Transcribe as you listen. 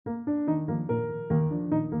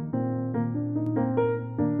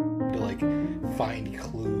find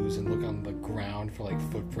clues and look on the ground for, like,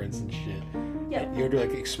 footprints and shit. Yep. You had to,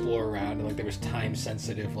 like, explore around, and, like, there was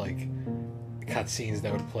time-sensitive, like, cutscenes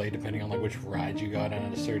that would play depending on, like, which ride you got on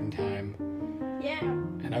at a certain time. Yeah.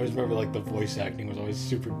 And I always remember, like, the voice acting was always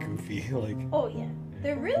super goofy, like... Oh, yeah.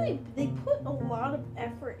 They put a lot of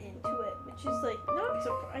effort into it, which is, like,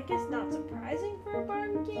 I guess not surprising for a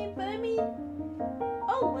Barbie game, but I mean,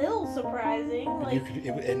 a little surprising. Like,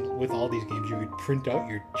 and with all these games, you could print out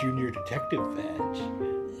your junior detective badge.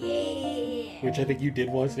 Yeah. Which I think you did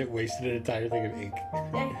once, and it wasted an entire thing of ink.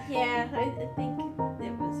 Yeah, I think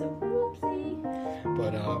it was a whoopsie.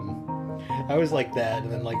 But, I was like that,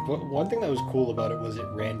 and then, like, one thing that was cool about it was it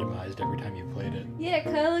randomized every time you played it. Yeah,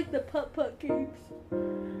 kind of like the putt-putt games.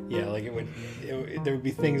 Yeah, like, there would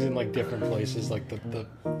be things in, like, different places, like, the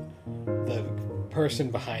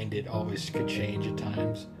person behind it always could change at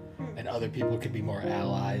times, and other people could be more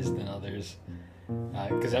allies than others,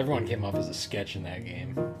 because everyone came off as a sketch in that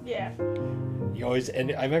game. Yeah. You always,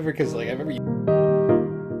 and I remember,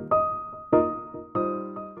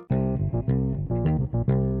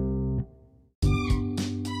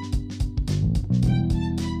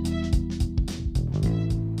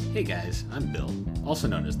 Hey guys, I'm Bill, also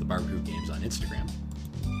known as the Barbie Games on Instagram.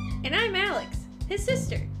 And I'm Alex, his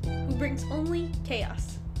sister, who brings only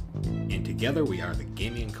chaos. And together we are the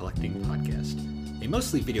Gaming and Collecting Podcast, a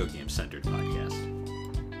mostly video game centered podcast.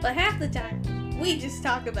 But half the time, we just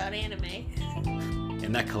talk about anime.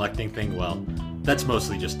 And that collecting thing, well, that's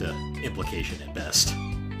mostly just an implication at best.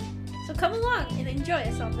 So come along and enjoy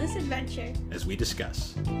us on this adventure as we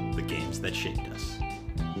discuss the games that shaped us.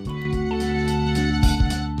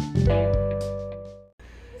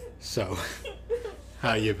 So,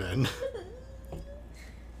 how you been?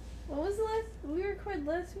 What was the last? We recorded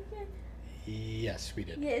last weekend? Yes, we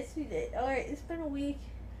did. Yes, we did. Alright, it's been a week.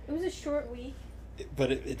 It was a short week.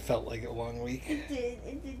 But it felt like a long week. It did.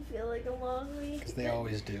 It did feel like a long week. Because they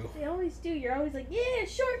always do. They always do. You're always like, yeah,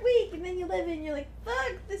 short week. And then you live and you're like,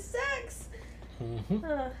 fuck, this sucks.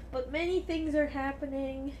 Mm-hmm. But many things are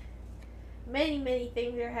happening. Many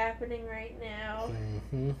things are happening right now.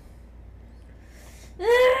 Mm-hmm.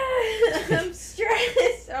 I'm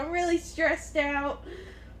stressed. I'm really stressed out.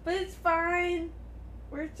 But it's fine.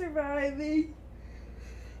 We're surviving.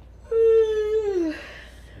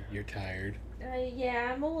 You're tired.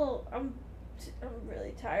 Yeah, I'm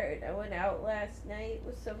really tired. I went out last night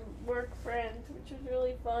with some work friends, which was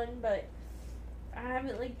really fun, but I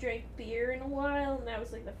haven't, like, drank beer in a while, and that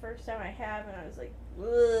was, like, the first time I have, and I was like,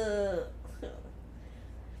 ugh.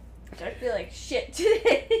 I feel like shit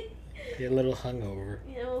today. You're a little hungover.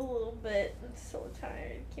 You know, a little bit. I'm so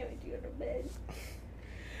tired. Can't wait to go to bed.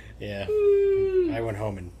 Yeah. I went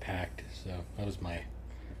home and packed, so that was my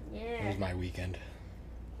weekend.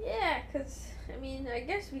 Yeah, because, I mean, I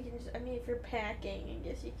guess we can just, I mean, if you're packing, I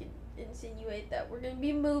guess you can insinuate that we're going to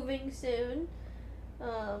be moving soon,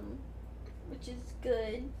 which is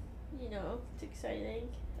good, you know, it's exciting.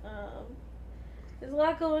 There's a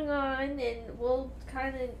lot going on, and we'll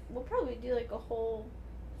probably do, like, a whole,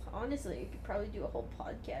 honestly, we could probably do a whole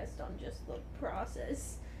podcast on just the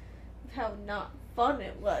process of how not fun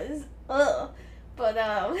it was. Ugh. But,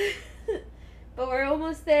 but we're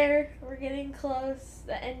almost there. We're getting close.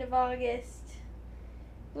 The end of August.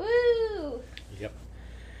 Woo! Yep.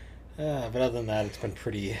 But other than that, it's been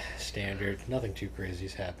pretty standard. Nothing too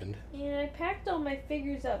crazy's happened. Yeah, I packed all my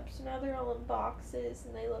figures up, so now they're all in boxes,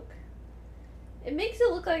 and it makes it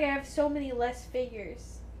look like I have so many less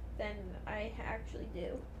figures than I actually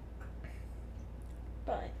do.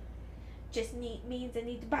 But just means I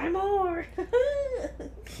need to buy more.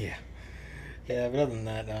 Yeah. Yeah, but other than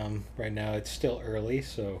that, right now it's still early,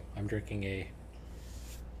 so I'm drinking a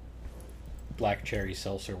black cherry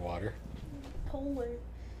seltzer water. Polar.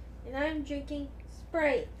 And I'm drinking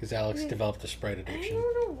Sprite. Because Alex developed a Sprite addiction. I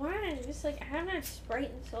don't know why. I'm just like, I haven't had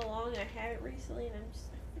Sprite in so long. I had it recently, and I'm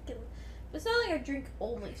just freaking. But it's not like I drink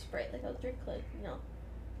only Sprite. Like, I'll drink, like, you know,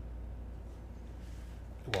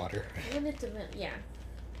 water. when it's yeah.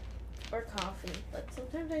 Or coffee. But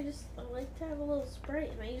sometimes I like to have a little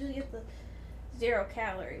Sprite, and I usually get the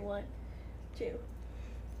 0-calorie one, too.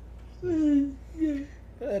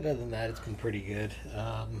 But other than that, it's been pretty good.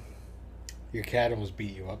 Your cat almost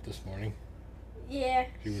beat you up this morning. Yeah,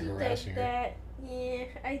 You were she harassing does her. that. Yeah,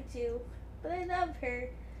 I do. But I love her.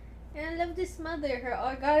 And I love to smother her.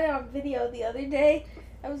 I got it on video the other day.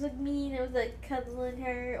 I was like mean. I was like cuddling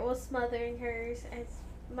her, or smothering her, as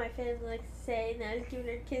my family likes to say. And I was giving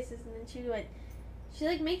her kisses, and then she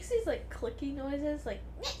like makes these like clicking noises, like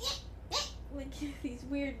these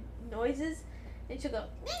weird noises. And she'll go,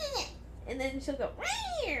 and then she'll go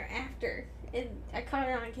after, and I caught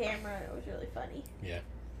it on camera, and it was really funny. Yeah.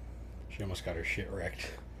 She almost got her shit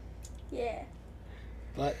wrecked. Yeah.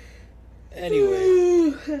 But,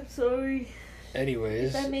 anyway. I'm sorry.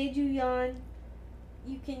 Anyways. If I made you yawn,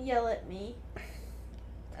 you can yell at me.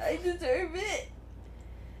 I deserve it.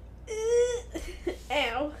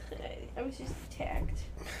 Ow. I was just attacked.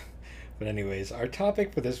 But anyways, our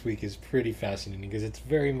topic for this week is pretty fascinating because it's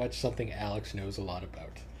very much something Alex knows a lot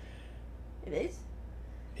about. It is?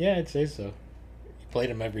 Yeah, I'd say so. You played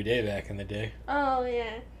him every day back in the day. Oh,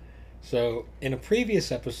 yeah. So, in a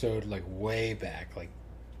previous episode, like way back, like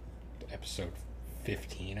episode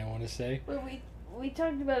 15, I want to say. Where we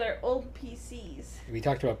talked about our old PCs. We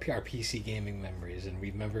talked about our PC gaming memories, and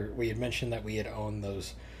we had mentioned that we had owned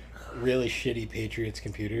those really shitty Patriots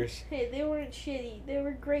computers. Hey, they weren't shitty. They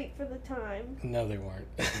were great for the time. No, they weren't.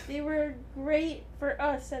 They were great for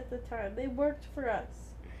us at the time. They worked for us.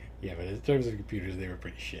 Yeah, but in terms of computers, they were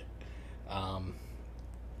pretty shit.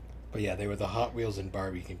 But yeah, they were the Hot Wheels and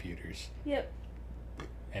Barbie computers. Yep.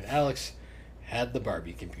 And Alex had the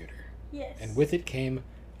Barbie computer. Yes. And with it came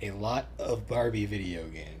a lot of Barbie video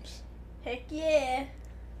games. Heck yeah.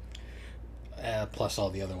 Plus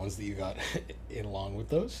all the other ones that you got in along with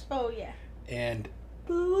those. Oh, yeah. And...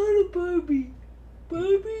 But what a Barbie.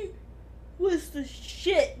 Barbie was the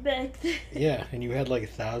shit back then. Yeah, and you had like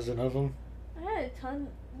 1,000 of them. I had a ton.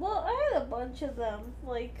 Well, I had a bunch of them.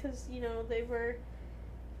 Like, because, they were,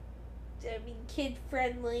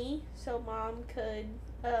 kid-friendly. So Mom could,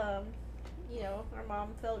 our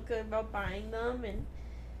mom felt good about buying them. And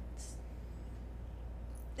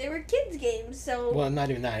they were kids' games, so... Well, not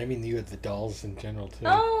even that. I mean, you had the dolls in general, too.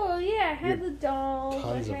 Oh, yeah, I had the dolls.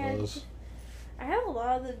 Tons of those. I had a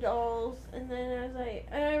lot of the dolls, and then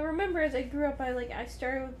I remember as I grew up, I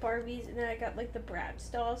started with Barbies, and then I got, the Bratz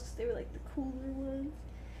dolls, because they were, the cooler ones.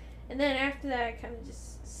 And then after that, I kind of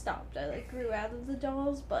just stopped. I, grew out of the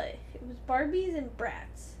dolls, but it was Barbies and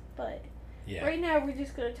Bratz. But yeah. Right now, we're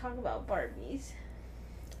just going to talk about Barbies.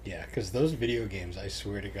 Yeah, because those video games, I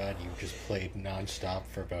swear to God, you just played nonstop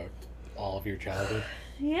for about all of your childhood.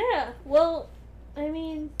 Yeah, well,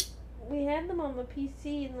 we had them on the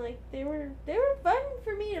PC, and they were fun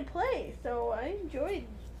for me to play, so I enjoyed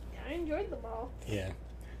them all. Yeah.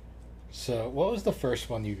 So, what was the first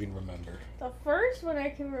one you can remember? The first one I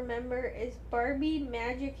can remember is Barbie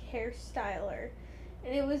Magic Hairstyler,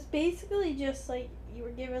 and it was basically just you were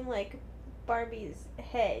given Barbie's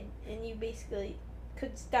head, and you basically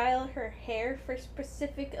could style her hair for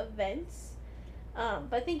specific events,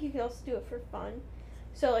 but I think you could also do it for fun.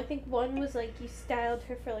 So I think one was you styled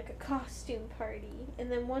her for a costume party,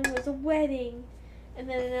 and then one was a wedding, and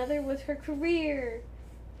then another was her career,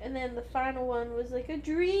 and then the final one was a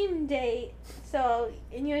dream date. So,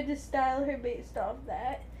 and you had to style her based off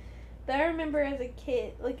that. But I remember as a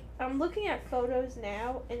kid, I'm looking at photos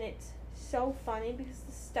now, and it's so funny because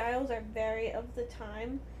the styles are very of the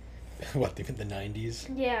time. What, even the 90s?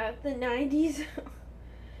 Yeah, the 90s.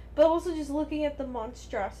 But also just looking at the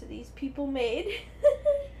monstrosities people made.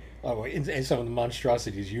 Oh, wait, and some of the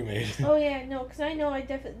monstrosities you made. Oh, yeah, no, because I know I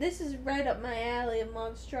definitely... This is right up my alley of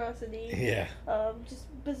monstrosity. Yeah. Just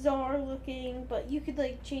bizarre looking, but you could,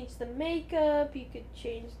 change the makeup, you could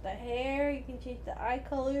change the hair, you can change the eye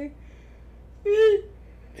color. It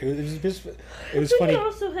was funny. They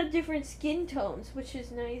also had different skin tones, which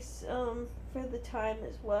is nice for the time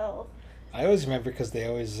as well. I always remember because they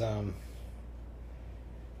always...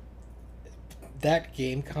 that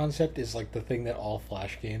game concept is the thing that all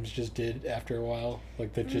Flash games just did after a while.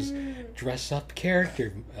 That just dress up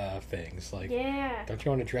character things. Yeah. Don't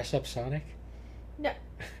you want to dress up Sonic? No.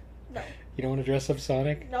 No. You don't want to dress up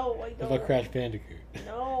Sonic? No, I don't. What about Crash Bandicoot?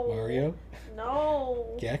 No. Mario?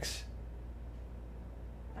 No. Gex?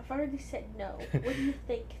 I've already said no. What do you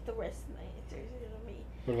think the rest of my answers are going to be?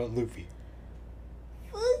 What about Luffy?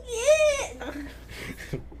 Fuck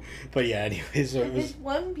yeah! But yeah, anyway, so it was... If it's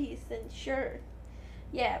One Piece, then sure.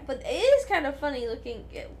 Yeah, but it is kind of funny looking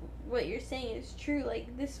at what you're saying is true.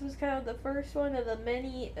 This was kind of the first one of a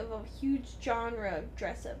huge genre of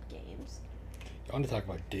dress-up games. I want to talk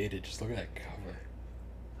about dated. Just look at that cover.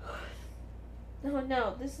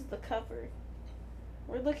 No, this is the cover.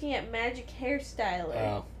 We're looking at Magic Hairstyler.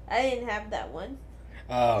 Oh. I didn't have that one.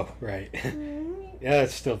 Oh, right. Yeah,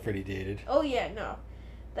 it's still pretty dated. Oh, yeah, no.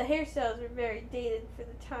 The hairstyles were very dated for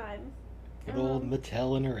the time. Good old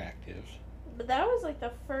Mattel Interactive. But that was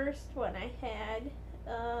the first one I had.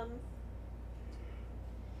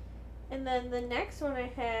 And then the next one I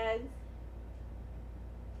had...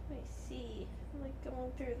 Let me see. I'm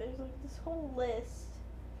going through. There's this whole list.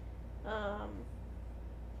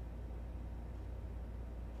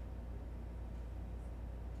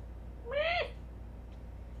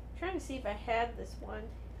 to see if I had this one.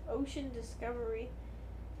 Ocean Discovery.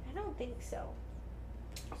 I don't think so.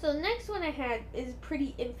 So the next one I had is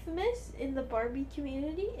pretty infamous in the Barbie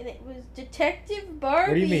community, and it was Detective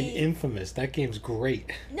Barbie. What do you mean infamous? That game's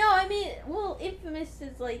great. No, I mean, well, infamous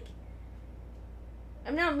is like...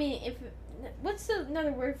 I'm not meaning what's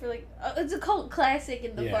another word for like... it's a cult classic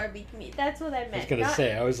in the Barbie community. That's what I meant. I was going to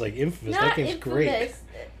say, I was like, infamous? That game's great. Not infamous,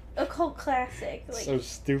 a cult classic. Like, so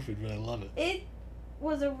stupid, but I love it. It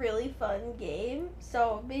was a really fun game.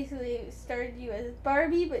 So basically, it started you as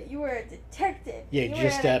Barbie, but you were a detective. Yeah,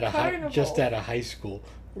 just at a high school.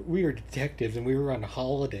 We were detectives, and we were on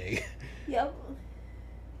holiday. Yep.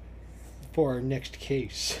 For our next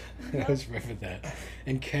case. Yep. I always remember that.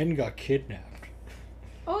 And Ken got kidnapped.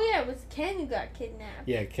 Oh yeah, it was Ken who got kidnapped.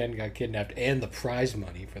 Yeah, Ken got kidnapped, and the prize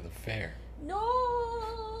money for the fair.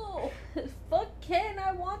 No! Fuck Ken,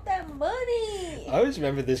 I want that money! I always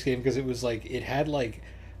remember this game because it was like, it had like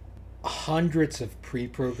hundreds of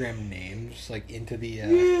pre-programmed names like into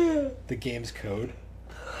the game's code.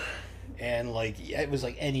 And like, it was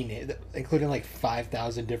like any name, including like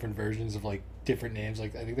 5,000 different versions of like different names.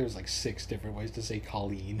 Like, I think there was like 6 different ways to say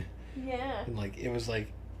Colleen. Yeah. And like, it was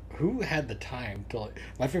like, who had the time to like...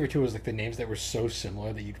 My favorite too was like the names that were so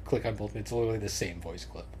similar that you'd click on both and it's literally the same voice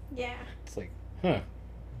clip. Yeah. It's like, huh.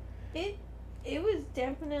 It was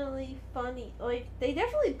definitely funny. Like, they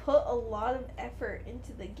definitely put a lot of effort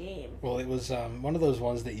into the game. Well, it was one of those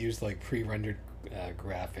ones that used like pre-rendered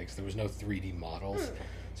graphics. There was no 3D models.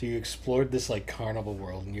 So you explored this like carnival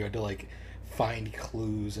world and you had to like find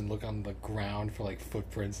clues and look on the ground for like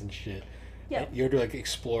footprints and shit. Yeah. You had to like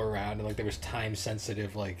explore around and like there was time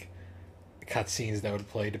sensitive like cutscenes that would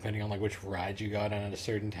play depending on like which ride you got on at a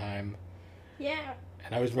certain time. Yeah.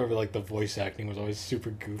 And I always remember like the voice acting was always super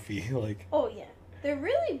goofy. Like. Oh yeah,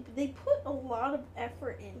 they put a lot of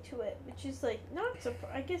effort into it, which is like not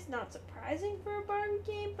surprising for a Barbie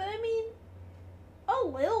game, but I mean, a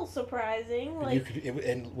little surprising. Like,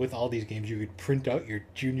 and with all these games, you could print out your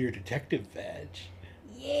junior detective badge.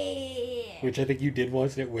 Yeah. Which I think you did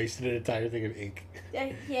once, and it wasted an entire thing of ink.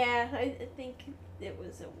 Yeah, I think it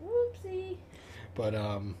was a whoopsie. But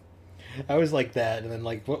I was like that, and then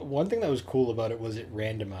like one thing that was cool about it was it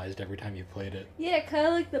randomized every time you played it. Yeah, kind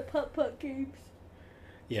of like the putt-putt games.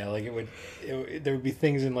 Yeah, like there would be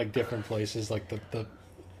things in like different places, like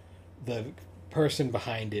the person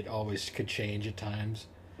behind it always could change at times,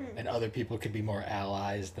 and other people could be more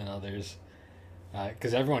allies than others,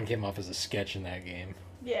 because everyone came off as a sketch in that game.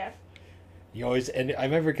 Yeah. You always, and I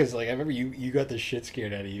remember because like I remember you got the shit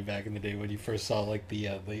scared out of you back in the day when you first saw like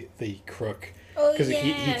the crook. Oh, because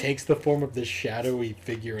he takes the form of this shadowy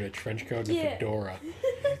figure in a trench coat and a fedora,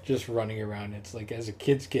 just running around. It's like, as a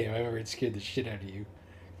kid's game, I remember it scared the shit out of you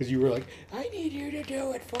because you were like, I need you to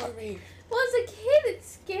do it for me. Well, as a kid,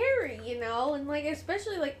 it's scary, you know, and like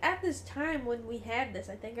especially like at this time when we had this,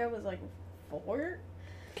 I think I was like 4.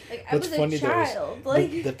 Like, I was a child.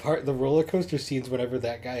 Like the roller coaster scenes, whenever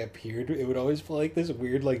that guy appeared, it would always play like this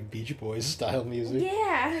weird like Beach Boys style music.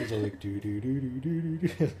 Yeah. It was all like do do do do do do.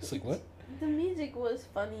 It's like, what? The music was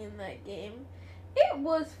funny in that game. It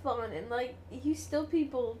was fun, and like you still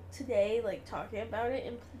people today like talking about it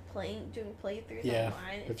and doing playthroughs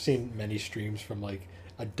online. I've seen many streams from like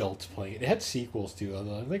adults playing it. It had sequels too,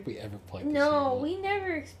 although I don't think we ever played the sequel. We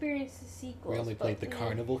never experienced the sequels. We only played the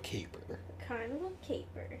Carnival Caper. Carnival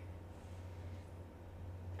Caper.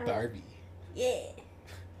 Barbie. Yeah.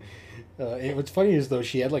 And what's funny is though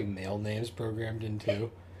she had like male names programmed in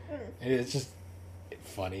too. And it's just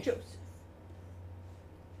funny. Joseph.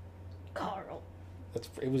 Carl.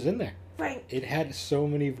 It was in there. Frank. It had so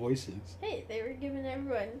many voices. Hey, they were giving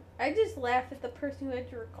everyone. I just laugh at the person who had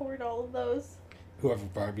to record all of those. Whoever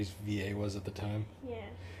Barbie's VA was at the time. Yeah.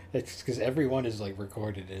 It's because everyone is like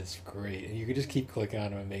recorded. It's great, and you could just keep clicking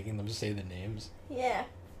on them and making them say the names. Yeah.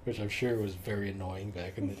 Which I'm sure was very annoying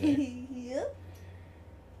back in the day. Yep.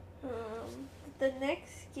 The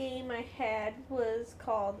next game I had was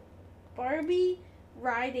called Barbie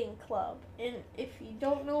Riding Club, and if you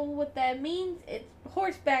don't know what that means, it's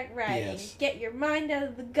horseback riding. Yes. Get your mind out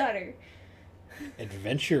of the gutter.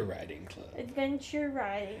 Adventure Riding Club. Adventure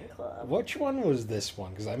Riding Club. Which one was this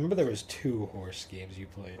one? Because I remember there was 2 horse games you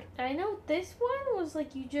played. I know this one was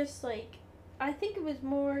like you just like, I think it was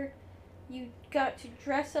more you got to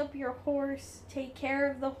dress up your horse, take care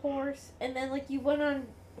of the horse, and then like you went on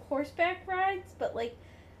horseback rides, but like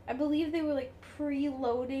I believe they were like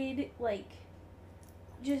preloaded like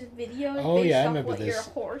just videos based off what your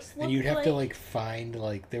horse looked like. And you'd have to like find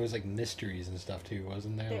like there was like mysteries and stuff too,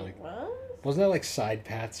 wasn't there? There like was? Wasn't there like side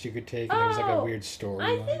paths you could take, and there was like a weird I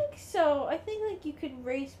storyline? think so. I think like you could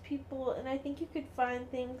race people, and I think you could find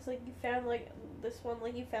things like you found like this one,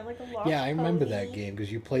 like you found like a lost Yeah, I remember pony. that game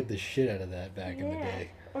because you played the shit out of that back in the Yeah, day.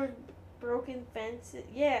 or broken fences.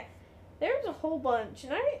 Yeah, there was a whole bunch,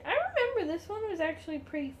 and I remember this one was actually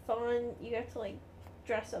pretty fun. You got to like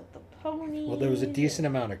dress up the ponies. Well, there was a decent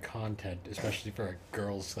amount of content, especially for a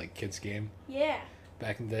girls like kids game Yeah.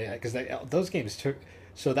 back in the day, because those games took.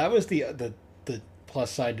 So that was the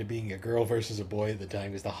plus side to being a girl versus a boy at the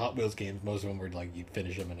time, because the Hot Wheels games, most of them were like you'd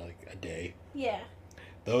finish them in like a day. Yeah.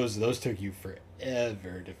 Those took you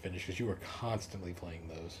forever to finish because you were constantly playing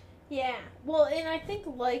those. Yeah. Well, and I think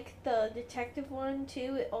like the detective one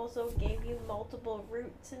too, it also gave you multiple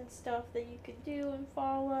routes and stuff that you could do and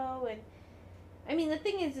follow. And I mean, the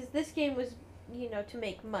thing is this game was, to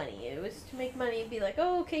make money. It was to make money and be like,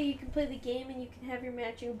 oh, okay, you can play the game and you can have your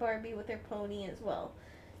matching Barbie with her pony as well.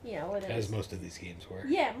 As most of these games were.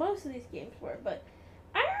 Yeah, most of these games were, but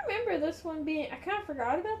I remember this one being. I kind of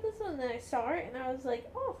forgot about this one, and then I saw it, and I was like,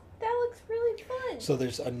 "Oh, that looks really fun." So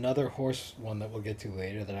there's another horse one that we'll get to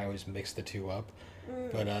later that I always mix the two up.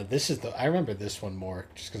 But this is the. I remember this one more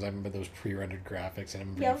just because I remember those pre-rendered graphics, and I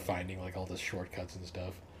remember you finding like all the shortcuts and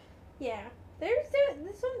stuff. Yeah, this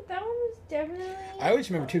one. That one was definitely. I always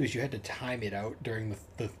remember too because you had to time it out during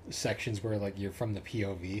the sections where like you're from the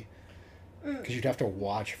POV, because you'd have to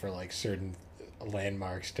watch for like certain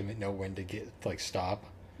landmarks to know when to get stop.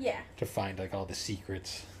 Yeah. To find like all the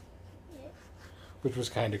secrets. Yeah. Which was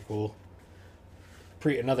kind of cool.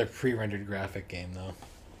 Another pre-rendered graphic game though.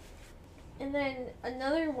 And then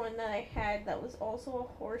another one that I had that was also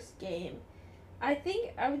a horse game. I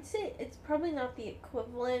think I would say it's probably not the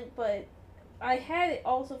equivalent, but I had it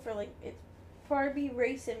also for like it's Barbie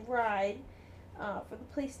Race and Ride, for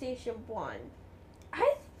the PlayStation 1.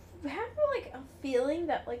 I have like a feeling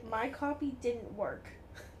that like my copy didn't work.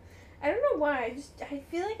 I don't know why. I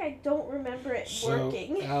feel like I don't remember it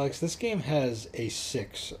working. Alex, this game has a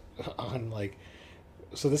 6 on like.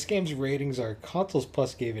 So this game's ratings are Consoles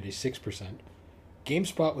Plus gave it a 6%.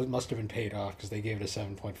 GameSpot must have been paid off because they gave it a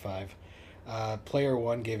 7.5. Player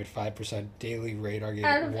One gave it 5%. Daily Radar gave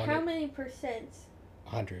Out it of 1. how many percent?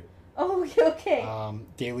 100. Oh, okay.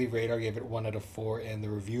 Daily Radar gave it 1 out of 4, and the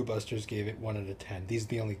Review Busters gave it 1 out of 10. These are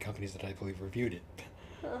the only companies that I believe reviewed it.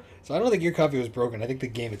 Huh. So I don't think your copy was broken. I think the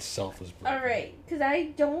game itself was broken. Alright, because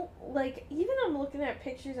I don't, like, even I'm looking at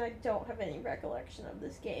pictures, I don't have any recollection of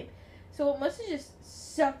this game. So it must have just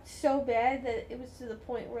sucked so bad that it was to the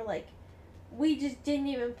point where, like, we just didn't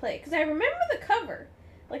even play it. Because I remember the cover.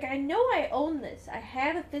 Like, I know I own this. I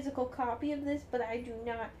had a physical copy of this, but I do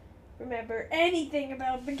not remember anything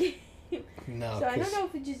about the game. No. So I don't know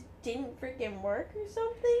if it just didn't freaking work or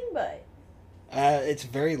something, but... It's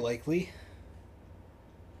very likely.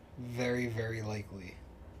 Very, very likely.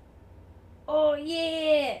 Oh,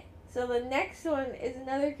 yeah! So the next one is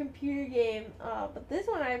another computer game, but this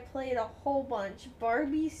one I played a whole bunch.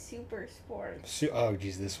 Barbie Super Sports. Oh,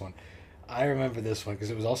 geez, this one. I remember this one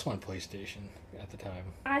because it was also on PlayStation at the time.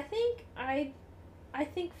 I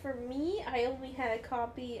think for me, I only had a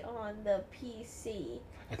copy on the PC.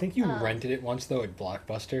 I think you rented it once, though, at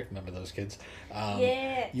Blockbuster. Remember those kids?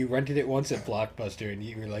 Yeah. You rented it once at Blockbuster, and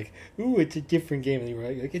you were like, ooh, it's a different game. And you were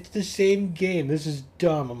like, it's the same game. This is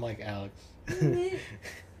dumb. I'm like, Alex.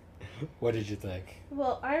 What did you think?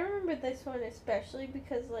 Well, I remember this one especially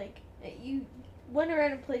because, like, you went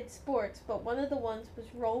around and played sports, but one of the ones was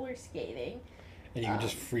roller skating. And you could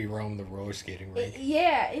just free roam the roller skating rink.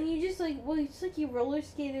 Yeah, and you just, like, you roller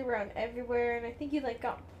skated around everywhere, and I think you, like,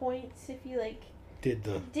 got points if you, like,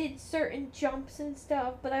 did certain jumps and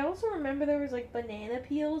stuff. But I also remember there was, like, banana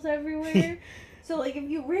peels everywhere. So, like, if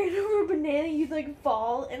you ran over a banana, you'd, like,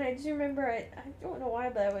 fall. And I just remember, I don't know why,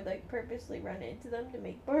 but I would, like, purposely run into them to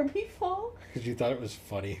make Barbie fall. Because you thought it was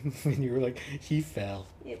funny. And you were like, she fell.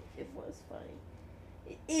 It was funny.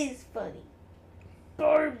 It is funny.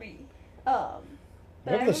 Barbie.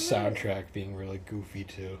 I love the soundtrack being really goofy,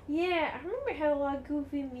 too. Yeah, I remember it had a lot of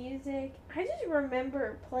goofy music. I just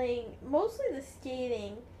remember playing mostly the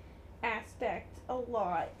skating aspect a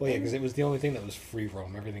lot. Well, yeah, because it was the only thing that was free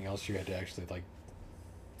roam. Everything else you had to actually, like,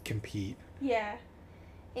 compete. Yeah.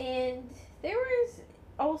 And there was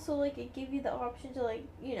also, like, it gave you the option to, like,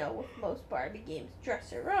 with most Barbie games, dress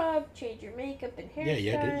her up, change your makeup and hairstyle.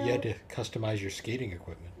 Yeah, you had to customize your skating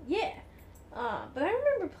equipment. Yeah. But I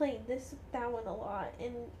remember playing that one a lot,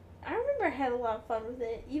 and I remember I had a lot of fun with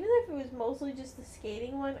it. Even if it was mostly just the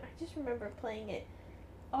skating one, I just remember playing it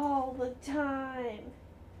all the time.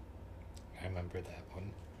 I remember that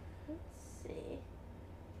one. Let's see.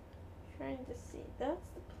 trying to see. That's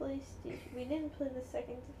the PlayStation. We didn't play the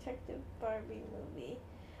second Detective Barbie movie.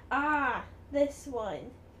 Ah, this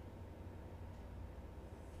one.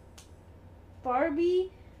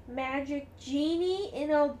 Barbie Magic Genie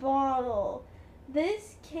in a Bottle.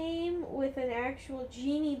 This came with an actual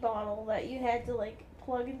genie bottle that you had to like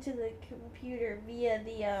plug into the computer via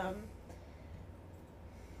the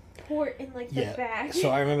port in like the back. So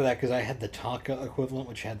I remember that because I had the Tonka equivalent,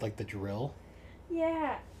 which had like the drill.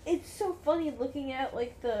 Yeah, it's so funny looking at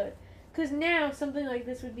like the, because now something like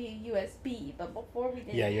this would be a USB, but before we didn't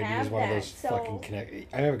have that. Yeah, you use one of those fucking connect.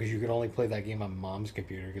 I remember because you could only play that game on Mom's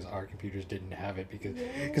computer because our computers didn't have it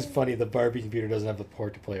because funny, the Barbie computer doesn't have the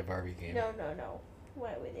port to play a Barbie game. No.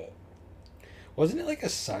 Why would it? Wasn't it like a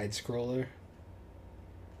side scroller?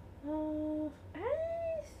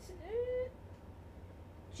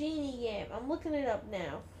 Genie game. I'm looking it up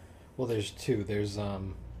now. Well, there's two. There's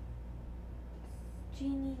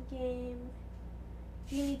Genie game.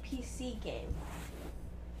 Genie PC game.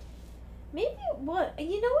 Maybe it was.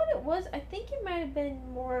 You know what it was? I think it might have been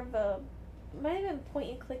more of a. Might have been point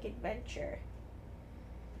and click adventure.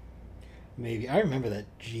 Maybe. I remember that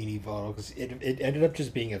genie bottle because it ended up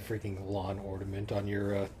just being a freaking lawn ornament on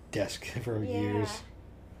your desk for years.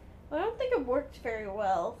 Well, I don't think it worked very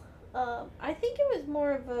well. I think it was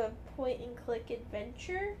more of a point and click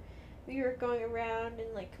adventure. We were going around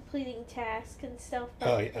and like completing tasks and stuff.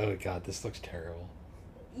 Oh god, this looks terrible.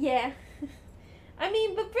 Yeah. I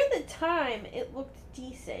mean, but for the time, it looked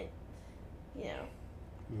decent. You know.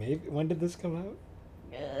 Maybe. When did this come out?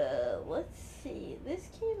 Let's see. This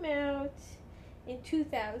came out in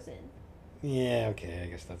 2000. Yeah, okay, I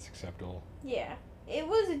guess that's acceptable. Yeah. It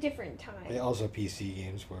was a different time. Also, PC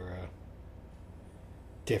games were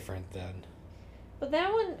different then. But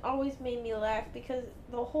that one always made me laugh because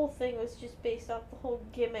the whole thing was just based off the whole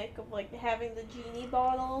gimmick of like having the genie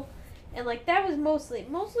bottle. And like that was mostly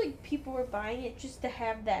people were buying it just to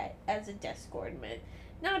have that as a desk ornament.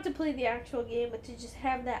 Not to play the actual game, but to just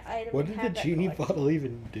have that item. What did the genie bottle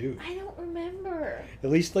even do? I don't remember.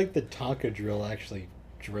 At least like the Tonka drill actually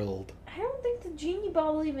drilled. I don't think the genie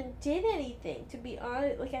bottle even did anything, to be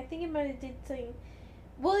honest. Like I think it might have did something.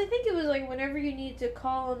 Well, I think it was like whenever you needed to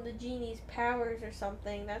call on the genie's powers or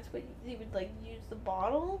something, that's what you would like use the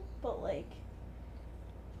bottle. But like,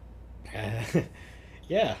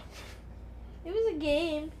 yeah. It was a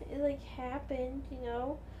game. It like happened, you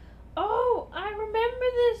know. Oh, I remember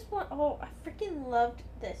this one. Oh, I freaking loved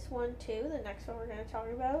this one too. The next one we're gonna talk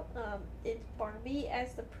about, it's Barbie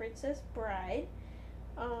as the Princess Bride.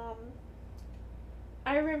 I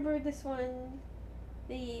remember this one.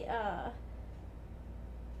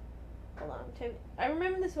 Hold on, I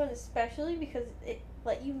remember this one especially because it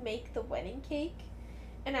let you make the wedding cake,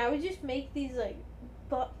 and I would just make these like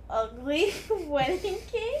ugly wedding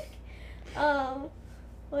cake.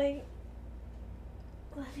 Like.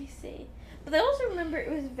 Let me see. But I also remember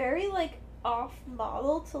it was very, like,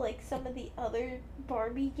 off-model to, like, some of the other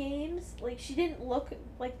Barbie games. Like, she didn't look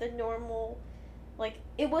like the normal, like,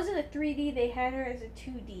 it wasn't a 3D, they had her as a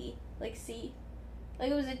 2D. Like, see?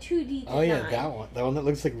 Like, it was a 2D design. Oh, yeah, that one. That one that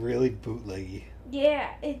looks, like, really bootleggy. Yeah,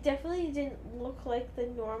 it definitely didn't look like the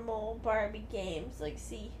normal Barbie games. Like,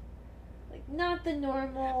 see? Like, not the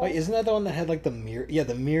normal... Wait, isn't that the one that had, like, the mirror? Yeah,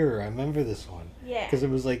 the mirror. I remember this one. Yeah. Because it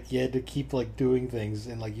was, like, you had to keep, like, doing things,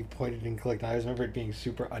 and, like, you pointed and clicked. I always remember it being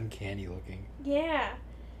super uncanny looking. Yeah.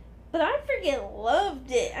 But I freaking loved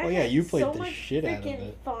it. Oh, yeah, you played the shit out of it. I had so much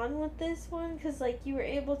freaking fun with this one, because, like, you were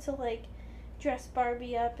able to, like, dress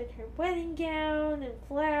Barbie up in her wedding gown and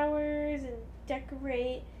flowers and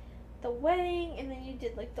decorate the wedding, and then you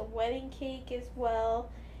did, like, the wedding cake as well.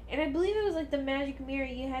 And I believe it was like the magic mirror.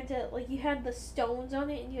 You had to like you had the stones on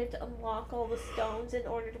it, and you had to unlock all the stones in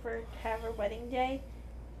order for her to have her wedding day.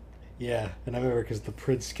 Yeah, and I remember because the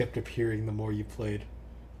prince kept appearing the more you played.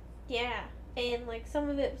 Yeah, and like some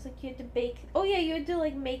of it was like you had to bake. Oh yeah, you had to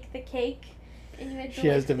like make the cake, and you had to. She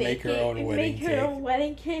has to make her own wedding cake. Make her own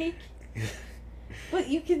wedding cake. But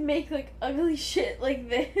you could make like ugly shit like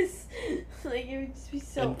this. Like it would just be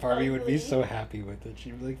so. And Barbie ugly. would be so happy with it.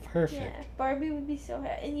 She'd be like, perfect. Yeah, Barbie would be so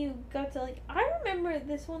happy, and you got to like. I remember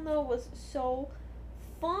this one though was so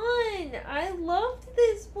fun. I loved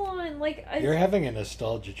this one. Like you're having a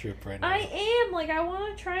nostalgia trip right now. I am. Like I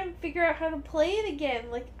want to try and figure out how to play it again.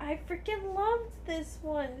 Like I freaking loved this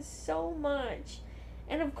one so much.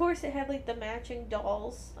 And of course it had like the matching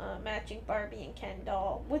dolls, matching Barbie and Ken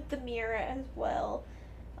doll with the mirror as well.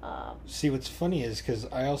 See, what's funny is because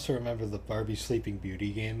I also remember the Barbie Sleeping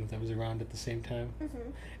Beauty game that was around at the same time. Mm-hmm.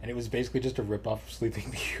 And it was basically just a rip-off of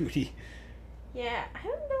Sleeping Beauty. Yeah, I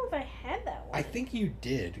don't know if I had that one. I think you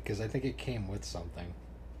did, because I think it came with something.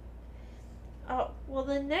 Oh, well,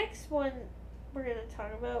 the next one we're gonna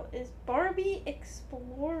talk about is Barbie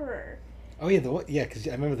Explorer. Oh yeah, the one. Yeah, because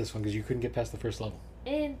I remember this one because you couldn't get past the first level.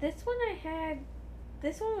 And this one I had.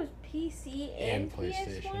 This one was PC and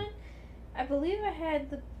PlayStation. PS1. I believe I had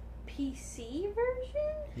the PC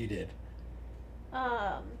version. You did.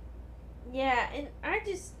 Yeah, and I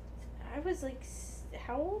was like,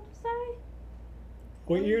 how old was I?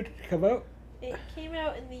 What year did it come out? It came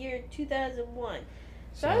out in the year 2001.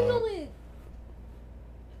 So So I was only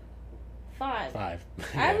 5. 5.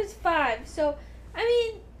 I was 5, so, I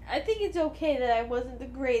mean, I think it's okay that I wasn't the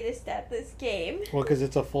greatest at this game. Well, because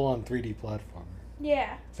it's a full-on 3D platformer.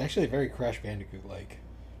 Yeah. It's actually very Crash Bandicoot-like.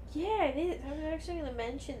 Yeah, it is. I was actually going to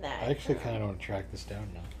mention that. I actually kind of want to track this down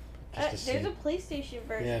now. Just to There's see. a PlayStation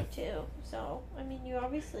version, too. So, I mean, you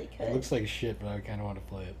obviously could. It looks like shit, but I kind of want to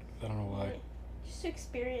play it. I don't know why. Yeah. Just to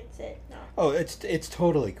experience it. No. Oh, it's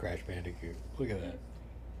totally Crash Bandicoot. Look at that.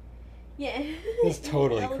 Yeah. That's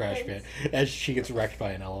totally Elephants. Crash Bandicoot. As she gets wrecked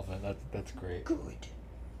by an elephant. That's great. Good.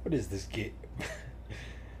 What is this game?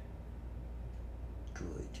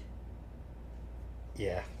 Good.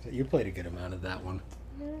 Yeah, you played a good amount of that one.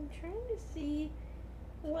 Now I'm trying to see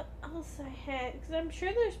what else I had, because I'm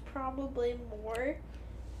sure there's probably more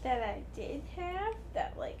that I did have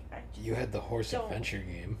that, like, I just You had the horse don't. adventure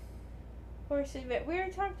game. Horse Adventure. We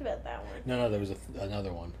already talked about that one. No, there was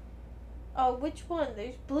another one. Oh, which one?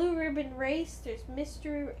 There's Blue Ribbon Race. There's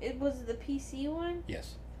Mystery. It was the PC one.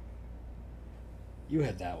 Yes. You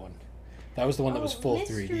had that one. That was the one that was full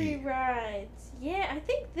Mystery 3D. Rides. Yeah, I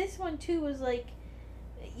think this one too was like,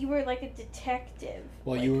 you were like a detective.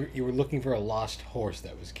 Well, like, you were looking for a lost horse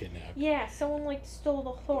that was kidnapped. Yeah, someone like stole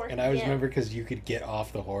the horse. And I always yeah. remember because you could get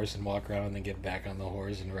off the horse and walk around and then get back on the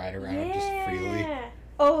horse and ride around just freely. Yeah.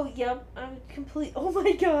 Oh, yep. I'm complete. Oh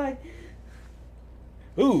my god.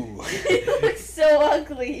 Ooh. It looks so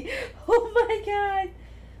ugly. Oh my god.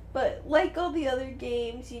 But like all the other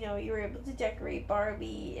games, you know, you were able to decorate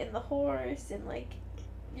Barbie and the horse and like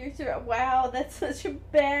you're sort of, wow, that's such a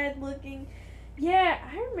bad looking. Yeah,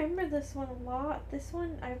 I remember this one a lot.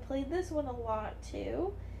 I played this one a lot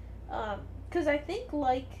too. Cuz I think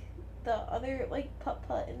like the other like Putt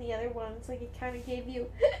Putt and the other ones, like it kind of gave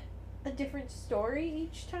you a different story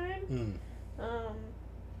each time.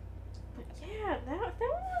 But yeah, that one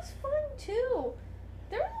was fun too.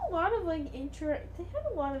 There were a lot of like they had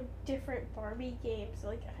a lot of different Barbie games.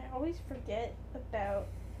 Like I always forget about.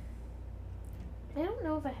 I don't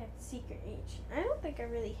know if I had Secret Agent. I don't think I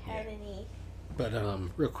really had any. But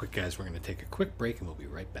real quick, guys, we're gonna take a quick break and we'll be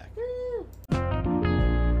right back. Woo.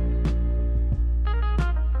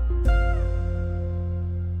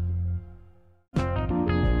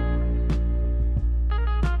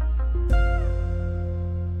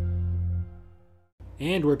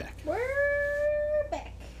 And we're back. We're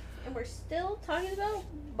back, and we're still talking about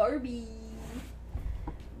Barbie.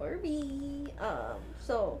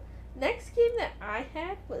 So next game that I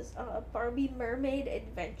had was Barbie Mermaid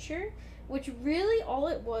Adventure, which really all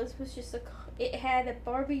it was just it had a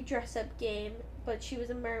Barbie dress up game, but she was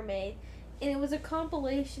a mermaid, and it was a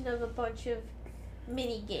compilation of a bunch of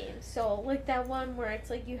mini games. So like that one where it's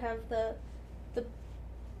like you have the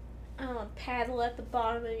paddle at the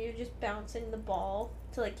bottom and you're just bouncing the ball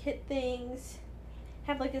to like hit things.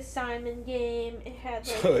 Had like a Simon game. It had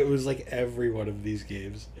like So it was like every one of these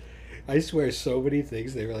games. I swear, so many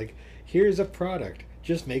things. They were like, here's a product.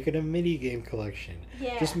 Just make it a mini game collection.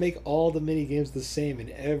 yeah. Just make all the mini games the same in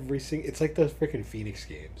every single. It's like the freaking Phoenix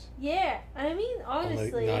games. Yeah, I mean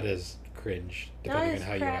honestly, Only not as cringe, not depending as on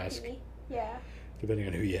how you ask. crappy. Yeah. Depending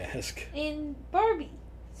on who you ask. In Barbie.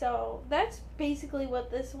 So that's basically what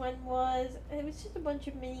this one was. It was just a bunch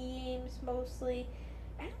of mini games mostly.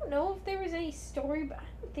 I don't know if there was any story, but I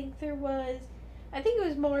don't think there was. I think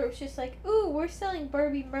it was just like, ooh, we're selling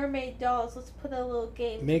Barbie mermaid dolls. Let's put a little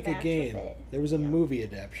game. to Make a match game. with it. There was a Yeah. movie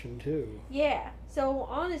adaptation too. Yeah. So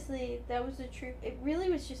honestly, that was the truth. It really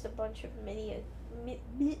was just a bunch of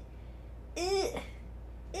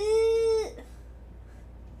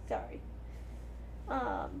sorry.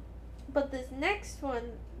 But this next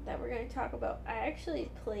one that we're going to talk about, I actually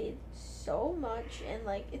played so much, and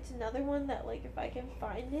like it's another one that like if I can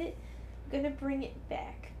find it, I'm gonna bring it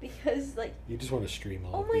back because like You just want to stream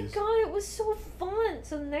all oh of my these. god, it was so fun.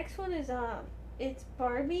 So the next one is it's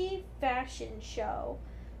Barbie fashion show.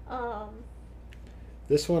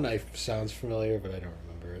 This one sounds familiar, but I don't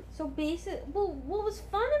remember it. So what was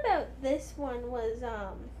fun about this one was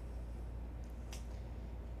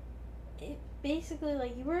it basically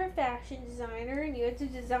like you were a fashion designer and you had to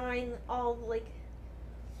design all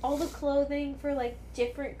the clothing for like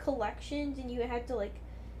different collections, and you had to like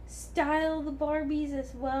style the Barbies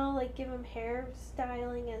as well, like give them hair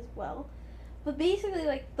styling as well. But basically,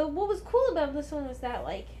 like what was cool about this one was that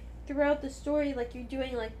like throughout the story, like you're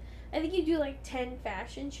doing like I think you do like 10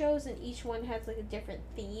 fashion shows, and each one has like a different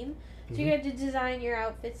theme. So you have to design your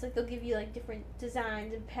outfits. Like they'll give you like different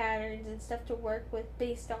designs and patterns and stuff to work with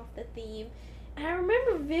based off the theme. And I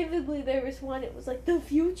remember vividly there was one. It was like the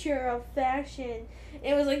future of fashion.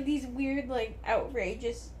 It was like these weird, like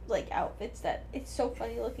outrageous, like outfits that it's so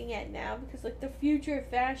funny looking at now because like the future of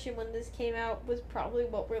fashion when this came out was probably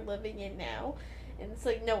what we're living in now, and it's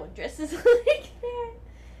like no one dresses like that.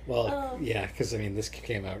 Well, yeah, because I mean, this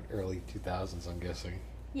came out early 2000s, I'm guessing.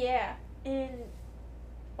 Yeah, and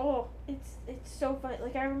it's so fun.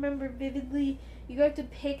 Like I remember vividly, you got to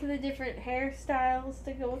pick the different hairstyles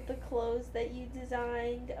to go with the clothes that you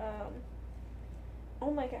designed. Oh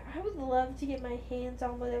my god, I would love to get my hands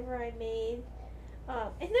on whatever I made.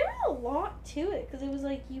 And there was a lot to it because it was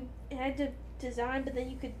like you had to design, but then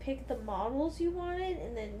you could pick the models you wanted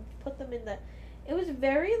and then put them in the. It was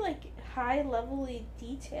very like high levelly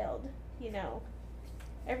detailed, you know,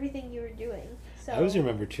 everything you were doing. So I always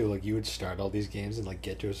remember too, like you would start all these games and like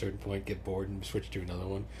get to a certain point, get bored, and switch to another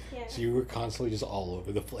one. Yeah. So you were constantly just all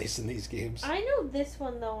over the place in these games. I know this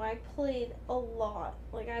one though. I played a lot.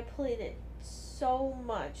 Like I played it so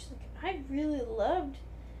much. Like I really loved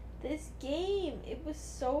this game. It was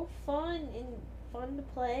so fun to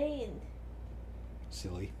play and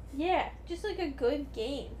Silly. yeah, just like a good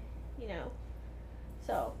game, you know.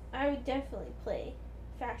 So I would definitely play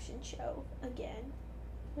Fashion Show again.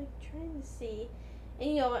 Like trying to see, and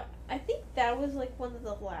you know, I think that was like one of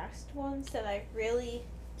the last ones that I really.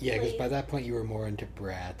 Yeah, because by that point you were more into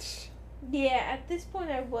Bratz. Yeah, at this point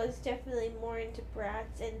I was definitely more into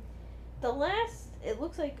Bratz, and the last, it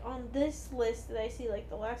looks like on this list that I see, like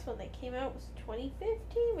the last one that came out was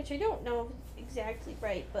 2015, which I don't know if it's exactly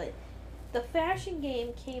right, but the fashion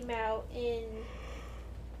game came out in.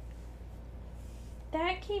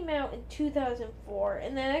 That came out in 2004,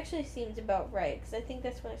 and that actually seems about right, because I think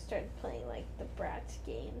that's when I started playing, like, the Bratz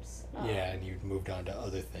games. Yeah, and you'd moved on to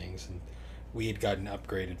other things, and we had gotten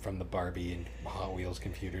upgraded from the Barbie and Hot Wheels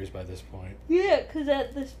computers by this point. Yeah, because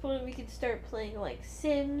at this point we could start playing, like,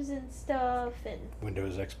 Sims and stuff, and.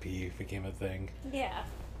 Windows XP became a thing. Yeah.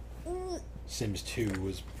 Sims 2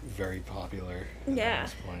 was very popular at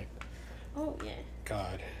this point. Oh, yeah.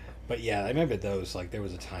 God. But yeah, I remember those, like, there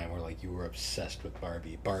was a time where, like, you were obsessed with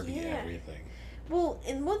Barbie everything. Well,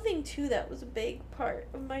 and one thing, too, that was a big part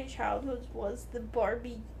of my childhood was the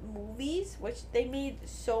Barbie movies, which they made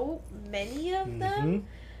so many of them.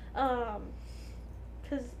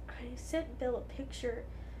 Because I sent Bill a picture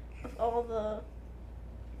of all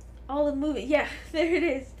the movies. Yeah, there it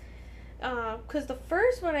is. Because the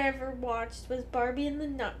first one I ever watched was Barbie and the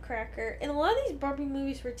Nutcracker, and a lot of these Barbie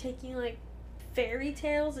movies were taking, like, fairy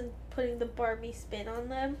tales and putting the Barbie spin on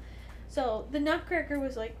them. So the Nutcracker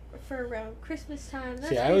was like for around Christmas time. That's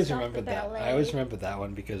See, I always remember that. I always remember that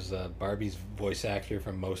one because Barbie's voice actor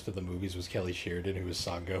from most of the movies was Kelly Sheridan, who was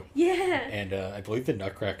Sango. Yeah. And I believe the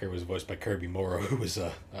Nutcracker was voiced by Kirby Morrow, who was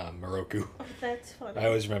Moroku. Oh, that's funny. I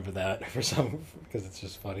always remember that because it's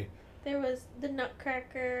just funny. There was the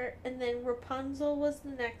Nutcracker, and then Rapunzel was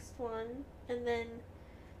the next one, and then.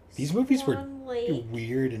 These movies were Lake.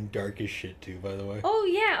 weird and dark as shit too, by the way. Oh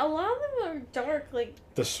yeah, a lot of them are dark. Like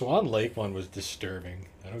the Swan Lake one was disturbing.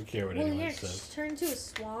 I don't care what anyone says. She turned into a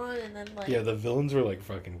swan and then like. Yeah, the villains were like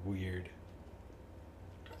fucking weird.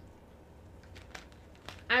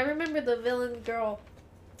 I remember the villain girl,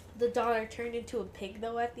 the daughter turned into a pig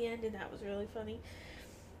though at the end, and that was really funny.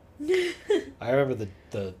 I remember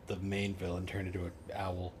the main villain turned into an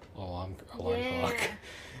owl, alarm clock.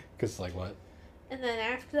 Because like what? And then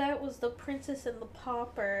after that was The Princess and the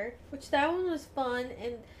Pauper, which that one was fun.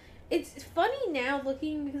 And it's funny now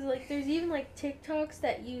looking because, like, there's even, like, TikToks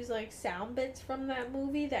that use, like, sound bits from that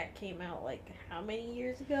movie that came out, like, how many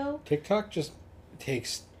years ago? TikTok just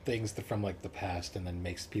takes things from, like, the past and then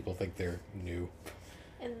makes people think they're new.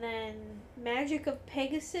 And then Magic of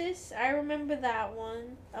Pegasus, I remember that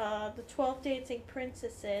one. The 12 Dancing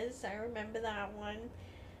Princesses, I remember that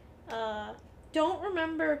one. Don't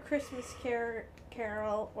remember Christmas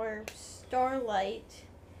Carol or Starlight.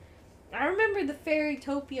 I remember the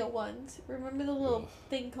Fairytopia ones. Remember the little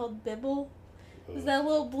thing called Bibble? It was that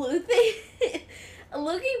little blue thing?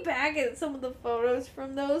 Looking back at some of the photos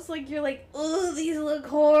from those, like, you're like, oh, these look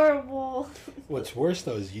horrible. What's worse,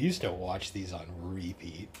 though, is you used to watch these on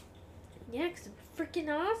repeat. Yeah, because they're freaking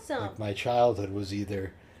awesome. Like, my childhood was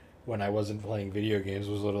either, when I wasn't playing video games,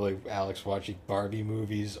 was literally Alex watching Barbie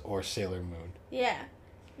movies or Sailor Moon. Yeah.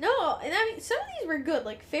 No, and I mean, some of these were good,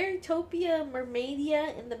 like Fairytopia,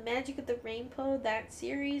 Mermaidia, and the Magic of the Rainbow, that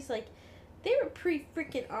series, like, they were pretty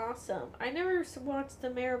freaking awesome. I never watched the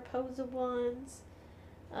Mariposa ones.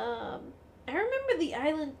 I remember the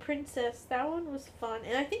Island Princess, that one was fun,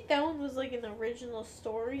 and I think that one was, like, an original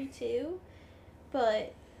story, too,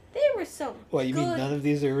 but there were some What, you good... mean none of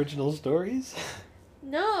these are original stories?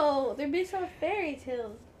 No, they're based off fairy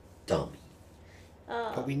tales. Dummy.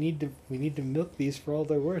 But we need to milk these for all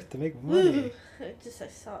they're worth to make money. I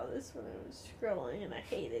saw this when I was scrolling and I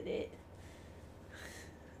hated it.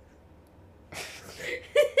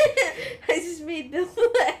 I just made Bill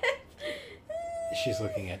laugh. She's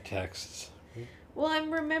looking at texts. Well, I'm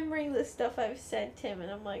remembering the stuff I've sent him, and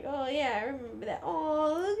I'm like, oh yeah, I remember that.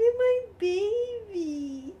 Oh, look at my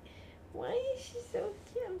baby. Why is she so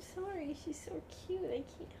cute? I'm sorry, she's so cute. I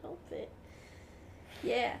can't help it.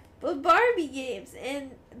 Yeah, but Barbie games,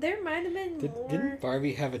 and there might have been more. Didn't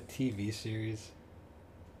Barbie have a TV series?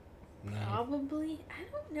 No. Probably. I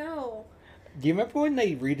don't know. Do you remember when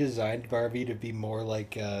they redesigned Barbie to be more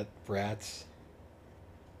like Bratz?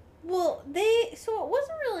 Well, so it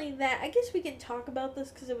wasn't really that. I guess we can talk about this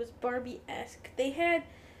because it was Barbie-esque. They had,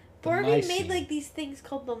 Barbie made like these things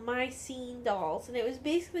called the My Scene dolls, and it was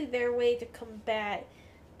basically their way to combat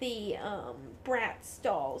the Bratz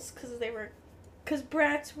dolls, because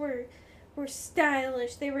Bratz were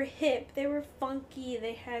stylish, they were hip, they were funky,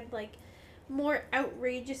 they had like more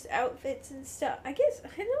outrageous outfits and stuff. I guess,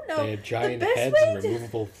 I don't know. They had giant heads and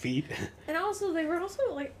removable feet. And also, they were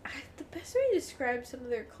also like, the best way to describe some of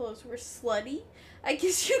their clothes were slutty, I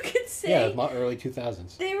guess you could say. Yeah, early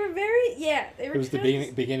 2000s. They were very, they were. It was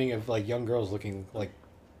the beginning of like young girls looking like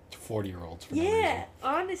 40-year-olds. Yeah,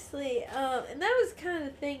 honestly, and that was kind of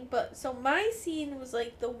the thing. But so My Scene was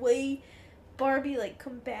like the way Barbie like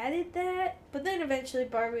combated that, but then eventually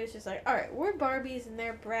Barbie was just like, all right, we're Barbies and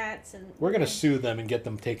they're Brats, and we're gonna sue them and get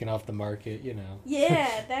them taken off the market, you know.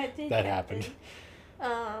 Yeah, that did. That happened.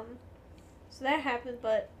 So that happened,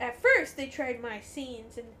 but at first they tried My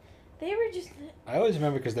Scenes, and they were just. I always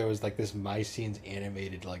remember because there was like this My Scenes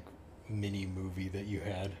animated like mini movie that you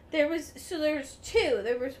had. There was two.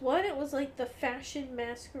 There was one. It was like the fashion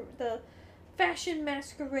masquerade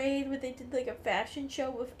where they did like a fashion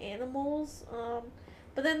show with animals.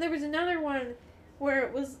 But then there was another one where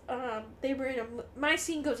it was they were in My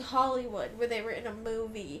Scene Goes Hollywood, where they were in a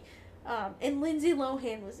movie, and Lindsay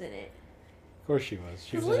Lohan was in it. Of course she was.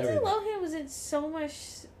 She was in Lindsay everything. Lohan was in so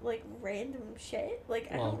much like random shit.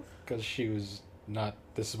 Like because she was not.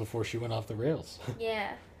 This is before she went off the rails.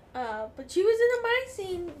 Yeah, but she was in a My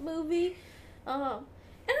Scene movie, and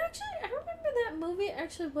actually I remember that movie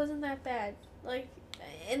actually wasn't that bad. Like,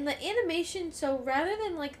 in the animation, so rather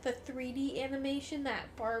than like the 3D animation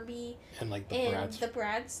that Barbie and like the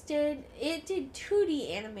Bratz did, it did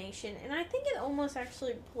 2D animation, and I think it almost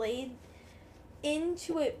actually played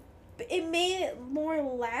into it. It made it more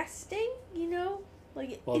lasting, you know.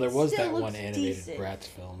 Like, well, there was that one animated Bratz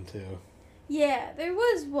film too. Yeah, there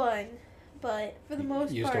was one, but for the most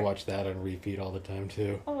part, you used to watch that on repeat all the time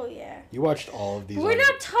too. Oh yeah. You watched all of these. But we're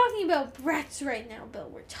not talking about Bratz right now, Bill.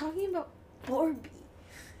 We're talking about Barbie.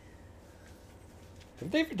 Have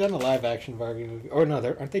they ever done a live action Barbie movie? Or no,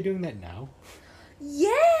 aren't they doing that now?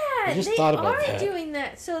 Yeah, they are doing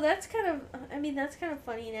that. So that's kind of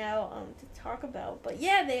funny now to talk about. But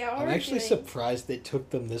yeah, they are. I'm actually surprised it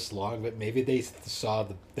took them this long, but maybe they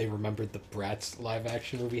remembered the Bratz live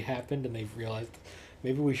action movie happened and they realized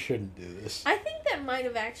maybe we shouldn't do this. I think that might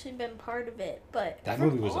have actually been part of it, but that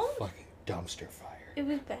movie was a fucking dumpster fire. It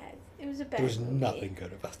was bad. It was a bad. There was movie. nothing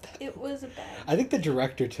good about that. It was a bad. I think the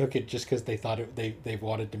director took it just because they thought they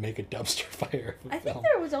wanted to make a dumpster fire. I think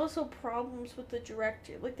there was also problems with the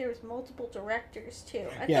director. Like there was multiple directors too.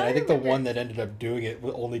 I think the one that ended up doing it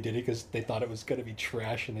only did it because they thought it was gonna be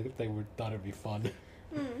trash and they thought it'd be fun.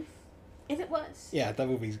 And it was. Yeah, that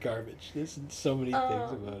movie's garbage. There's so many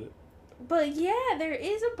things about it. But yeah, there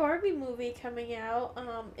is a Barbie movie coming out.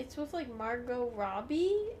 It's with like Margot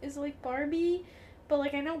Robbie is like Barbie. But,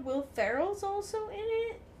 like, I know Will Ferrell's also in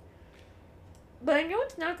it. But I know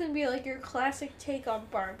it's not going to be, like, your classic take on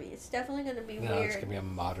Barbie. It's definitely going to be weird. No, it's going to be a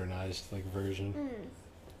modernized, like, version.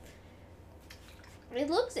 It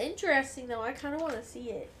looks interesting, though. I kind of want to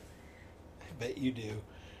see it. I bet you do.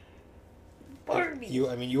 Barbie. You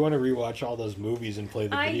want to rewatch all those movies and play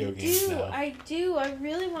the video games now. I do. I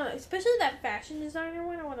really want to. Especially that fashion designer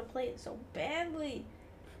one. I want to play it so badly.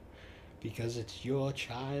 Because it's your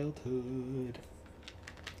childhood.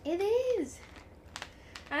 It is.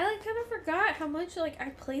 I kind of forgot how much I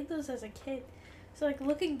played those as a kid. So, like,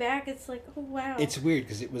 looking back, it's like, oh, wow. It's weird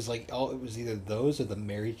because it was like it was either those or the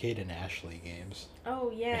Mary-Kate and Ashley games.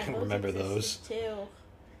 Oh, yeah. I Those remember those. existed, too.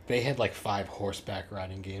 They had like 5 horseback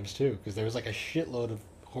riding games too, because there was like a shitload of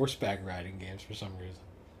horseback riding games for some reason.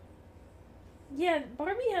 Yeah,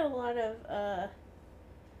 Barbie had a lot of,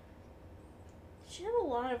 she had a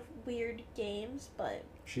lot of weird games, but...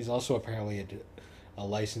 She's also apparently a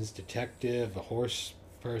licensed detective, a horse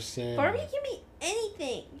person. Barbie can be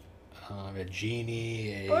anything. A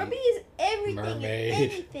genie, Barbie is everything mermaid.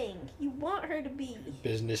 and anything you want her to be.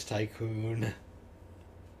 Business tycoon.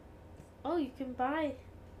 Oh, you can buy...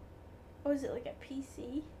 Oh, is it like a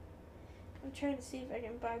PC? I'm trying to see if I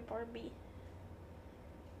can buy Barbie.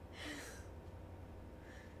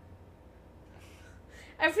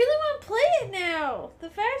 I really want to play it now. The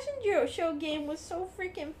fashion show game was so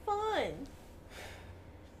freaking fun.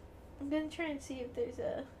 I'm going to try and see if there's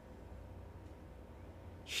a...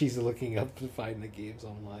 She's looking up to find the games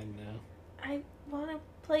online now. I want to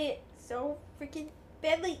play it so freaking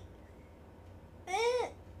badly.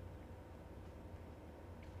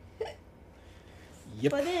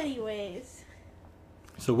 Yep. But anyways.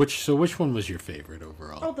 So which one was your favorite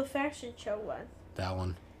overall? Oh, the fashion show one. That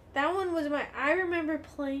one. That one was I remember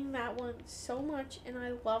playing that one so much, and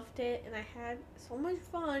I loved it, and I had so much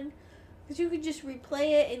fun. Because you could just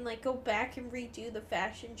replay it and, like, go back and redo the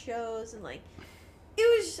fashion shows, and, like,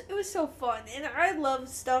 it was so fun. And I love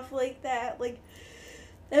stuff like that. Like,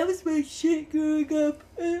 that was my shit growing up.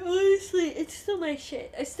 And honestly, it's still my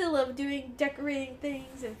shit. I still love decorating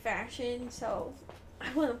things and fashion, so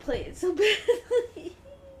I want to play it so badly.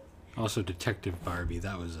 Also, Detective Barbie.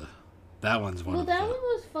 That one's one. Well, that one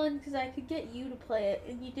was fun because I could get you to play it,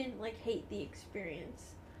 and you didn't, like, hate the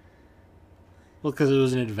experience. Well, because it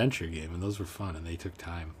was an adventure game, and those were fun, and they took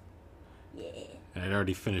time. Yeah. And I'd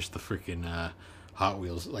already finished the freaking Hot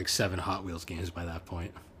Wheels, like 7 Hot Wheels games by that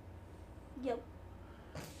point. Yep.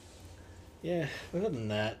 Yeah, other than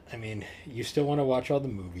that, I mean, you still want to watch all the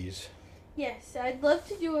movies. Yes, I'd love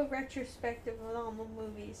to do a retrospective of all the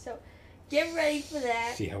movies, so get ready for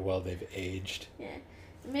that. See how well they've aged. Yeah.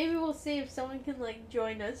 Maybe we'll see if someone can, like,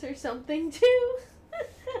 join us or something, too.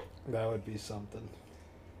 That would be something.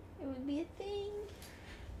 It would be a thing.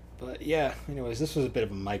 But, yeah, anyways, this was a bit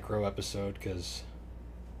of a micro episode, because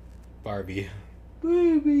Barbie.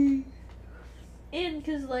 Barbie! And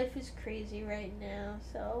because life is crazy right now,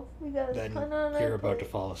 so we gotta Then put on you're our about to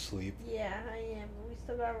plate. fall asleep. Yeah, I am. We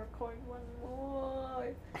still gotta record one more.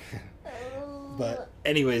 But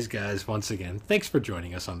anyways, guys, once again, thanks for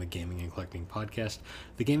joining us on the Gaming and Collecting Podcast.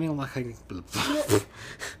 The Gaming and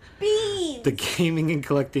Beans! The Gaming and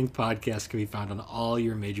Collecting Podcast can be found on all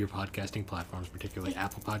your major podcasting platforms, particularly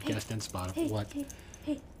Apple Podcast and Spotify.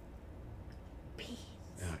 Hey. Beans.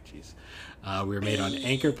 Oh, jeez. We were made on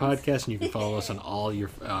Anchor Podcast, and you can follow us on all your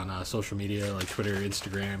social media like Twitter,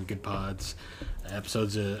 Instagram, Good Pods.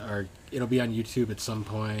 Episodes it'll be on YouTube at some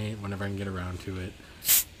point whenever I can get around to it.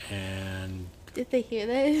 And Did they hear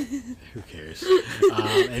that? who cares?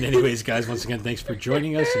 And anyways, guys, once again, thanks for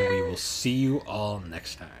joining us, and we will see you all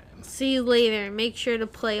next time. See you later. Make sure to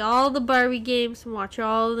play all the Barbie games and watch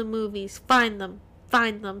all the movies. Find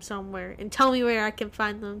them somewhere, and tell me where I can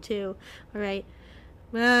find them too. All right.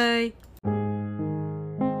 Bye.